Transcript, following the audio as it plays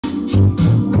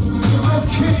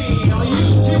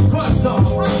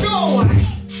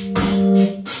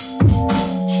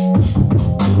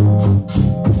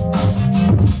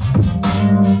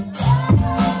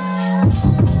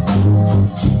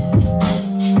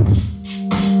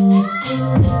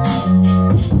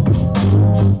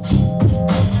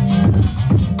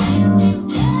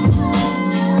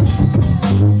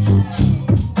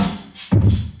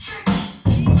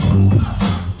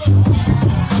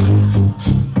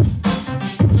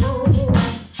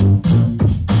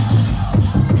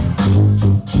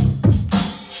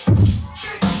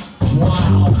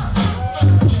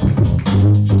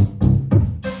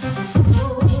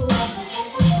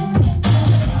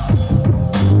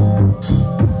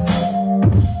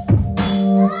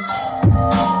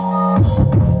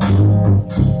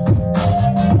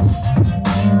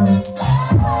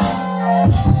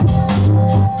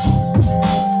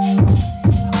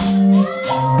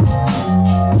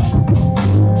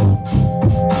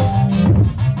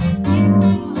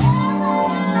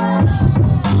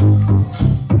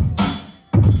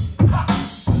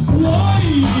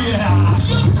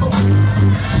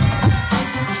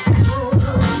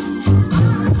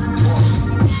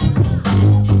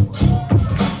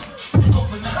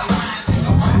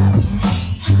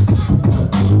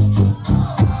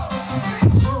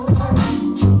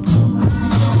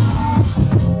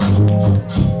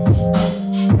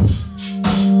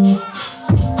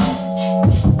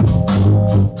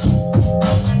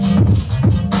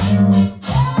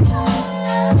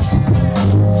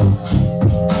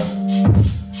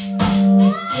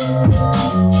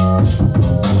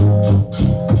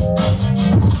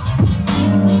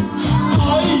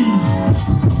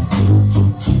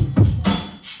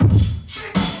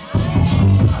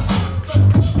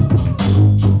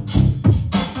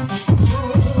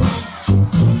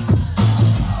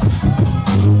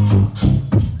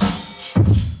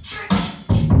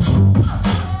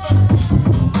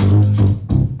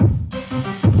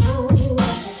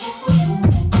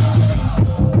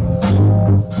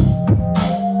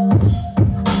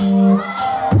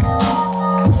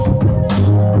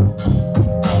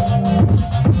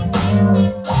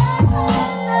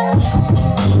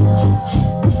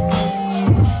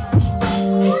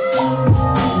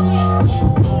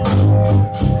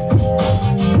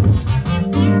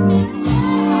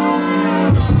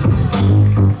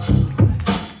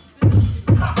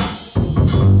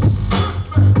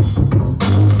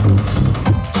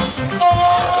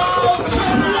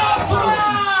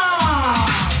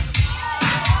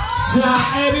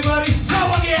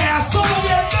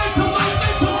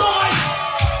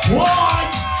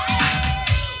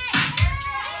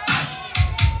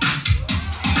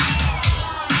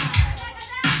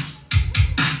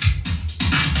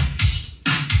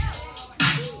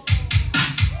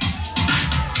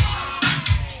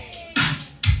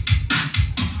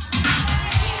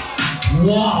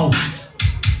Wow!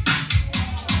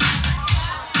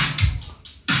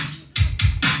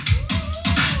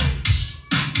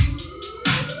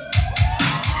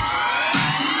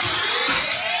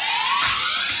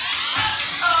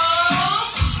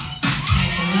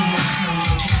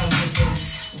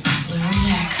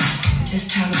 This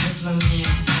time it was my man.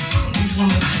 And these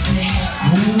women put their hands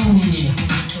on me. She only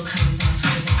went to a conference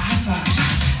with the iPod.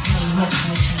 I'm much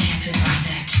unhappy about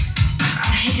that.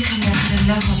 I hate to come down to the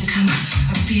level and become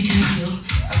a BW,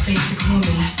 a basic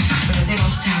woman. But if they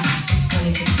don't stop, it's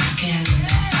gonna get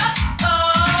scandalous.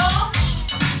 FEworks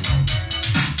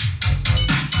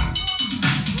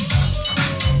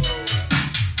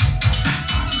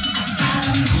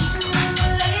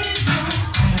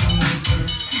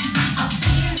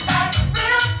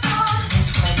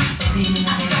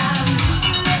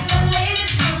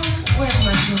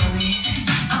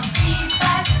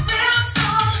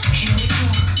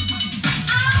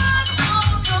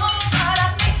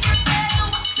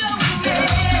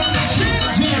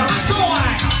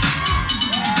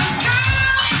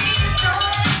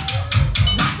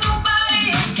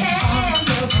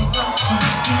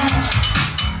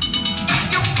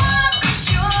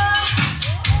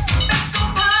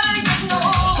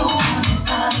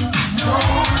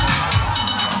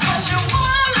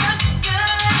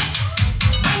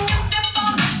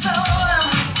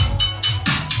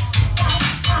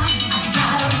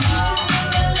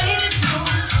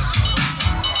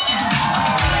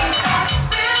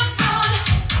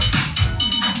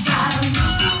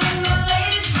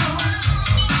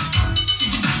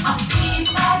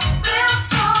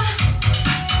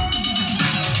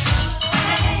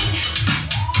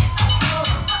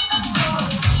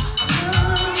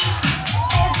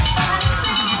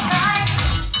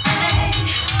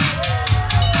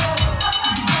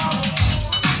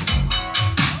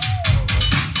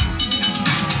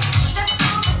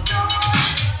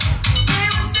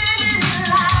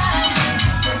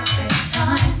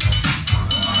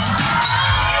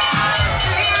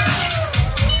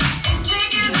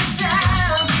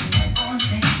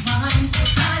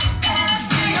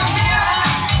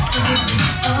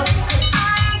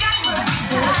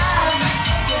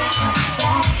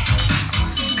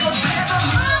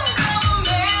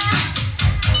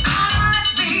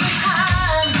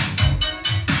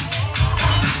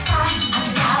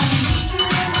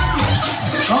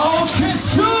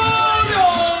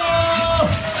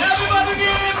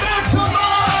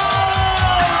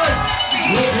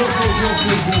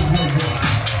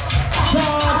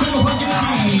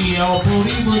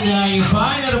フ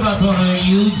ァイナルバトル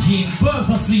YUJIN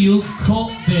vs YUKKO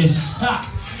でした。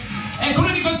こ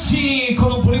れにこっちこ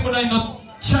のボリューム9の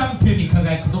チャンピオンに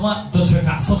輝くのはどちら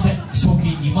か、そして賞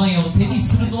金2万円を手に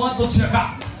するのはどちら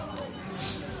か。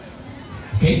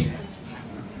 OK？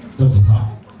 どうぞさ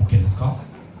ん OK ですか？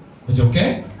じゃあ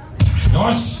OK？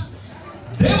 よし、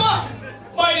では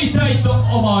参りたいと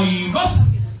思いま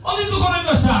す。本日行い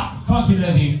ました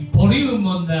funkin'ladyボリュー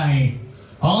ム9、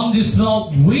本日の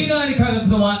ウィナーに輝く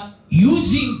のは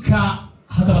YUJINか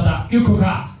はたまたYUKKO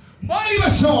か。参りま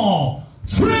しょう。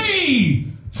3、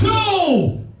2、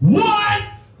1、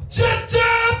じゃじゃ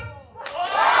ーん。